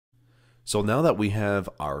So now that we have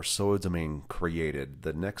our SOA domain created,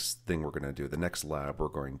 the next thing we're going to do, the next lab we're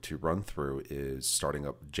going to run through is starting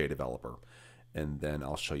up JDeveloper. And then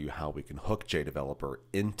I'll show you how we can hook JDeveloper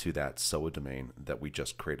into that SOA domain that we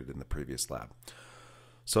just created in the previous lab.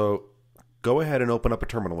 So go ahead and open up a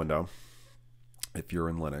terminal window if you're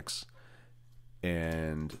in Linux.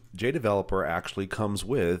 And JDeveloper actually comes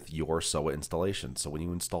with your SOA installation. So when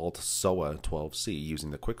you installed SOA 12c using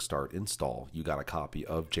the Quick Start install, you got a copy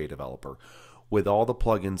of JDeveloper with all the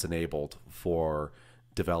plugins enabled for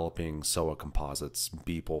developing SOA composites,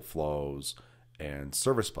 BPEL flows, and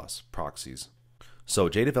Service Bus proxies. So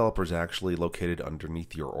JDeveloper is actually located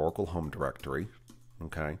underneath your Oracle home directory.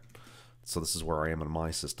 Okay, so this is where I am in my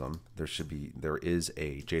system. There is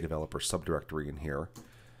a JDeveloper subdirectory in here.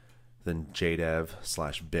 Then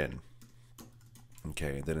jdev/bin.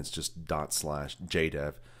 Okay, then it's just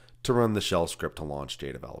 /jdev to run the shell script to launch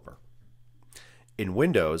JDeveloper. In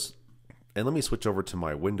Windows, and let me switch over to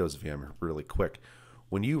my Windows VM really quick.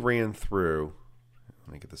 When you ran through,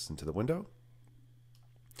 let me get this into the window.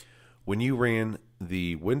 When you ran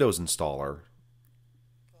the Windows installer,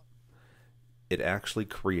 it actually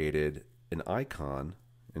created an icon.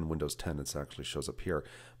 In Windows 10, it actually shows up here,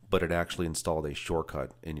 but it actually installed a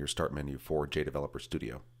shortcut in your start menu for JDeveloper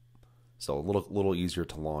Studio. So a little easier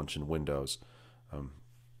to launch in Windows.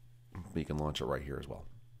 You can launch it right here as well.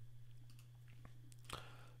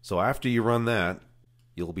 So after you run that,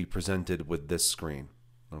 you'll be presented with this screen.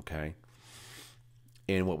 Okay.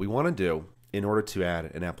 And what we want to do, in order to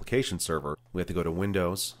add an application server, we have to go to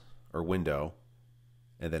Windows or Window,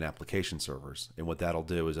 and then Application Servers. And what that'll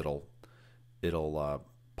do is it'll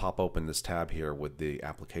pop open this tab here with the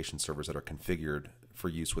application servers that are configured for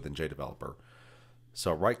use within JDeveloper.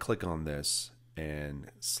 So right click on this and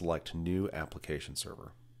select New Application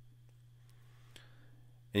Server.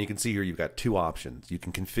 And you can see here you've got two options. You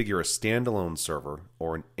can configure a standalone server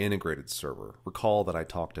or an integrated server. Recall that I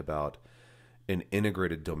talked about an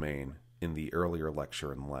integrated domain in the earlier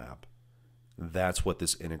lecture and lab. That's what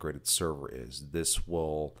this integrated server is. This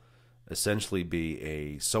will essentially be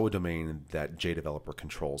a SOA domain that JDeveloper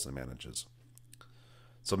controls and manages.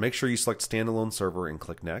 So make sure you select standalone server and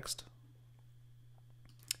click next.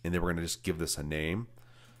 And then we're going to just give this a name.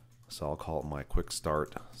 So I'll call it my Quick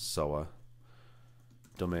Start SOA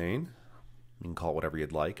domain. You can call it whatever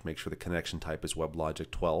you'd like. Make sure the connection type is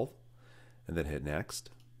WebLogic 12 and then hit next.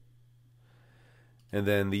 And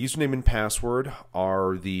then the username and password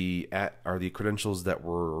are the credentials that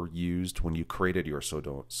were used when you created your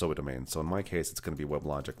SOA domain. So in my case, it's going to be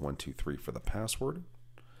WebLogic123 for the password.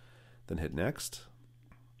 Then hit next.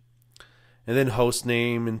 And then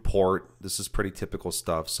hostname Import. This is pretty typical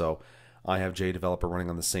stuff. So I have JDeveloper running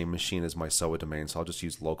on the same machine as my SOA domain, so I'll just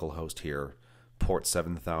use localhost here, port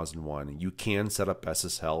 7001. You can set up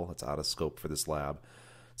SSL. It's out of scope for this lab.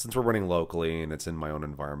 Since we're running locally and it's in my own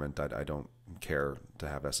environment, I don't care to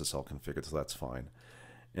have SSL configured, so that's fine.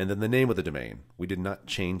 And then the name of the domain. We did not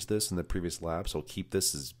change this in the previous lab, so keep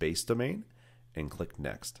this as base domain and click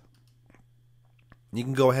next. You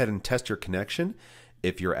can go ahead and test your connection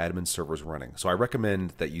if your admin server is running. So I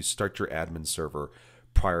recommend that you start your admin server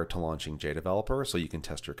prior to launching JDeveloper so you can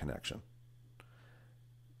test your connection.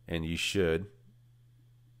 And you should,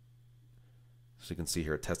 so you can see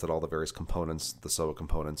here, it tested all the various components, the SOA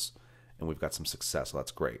components, and we've got some success, so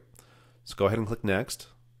that's great. So go ahead and click next,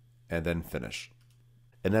 and then finish.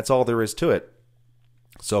 And that's all there is to it.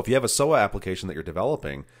 So if you have a SOA application that you're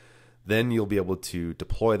developing, then you'll be able to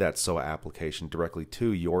deploy that SOA application directly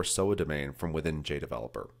to your SOA domain from within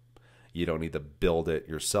JDeveloper. You don't need to build it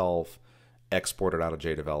yourself, export it out of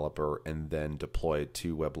JDeveloper, and then deploy it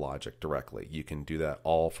to WebLogic directly. You can do that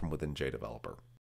all from within JDeveloper.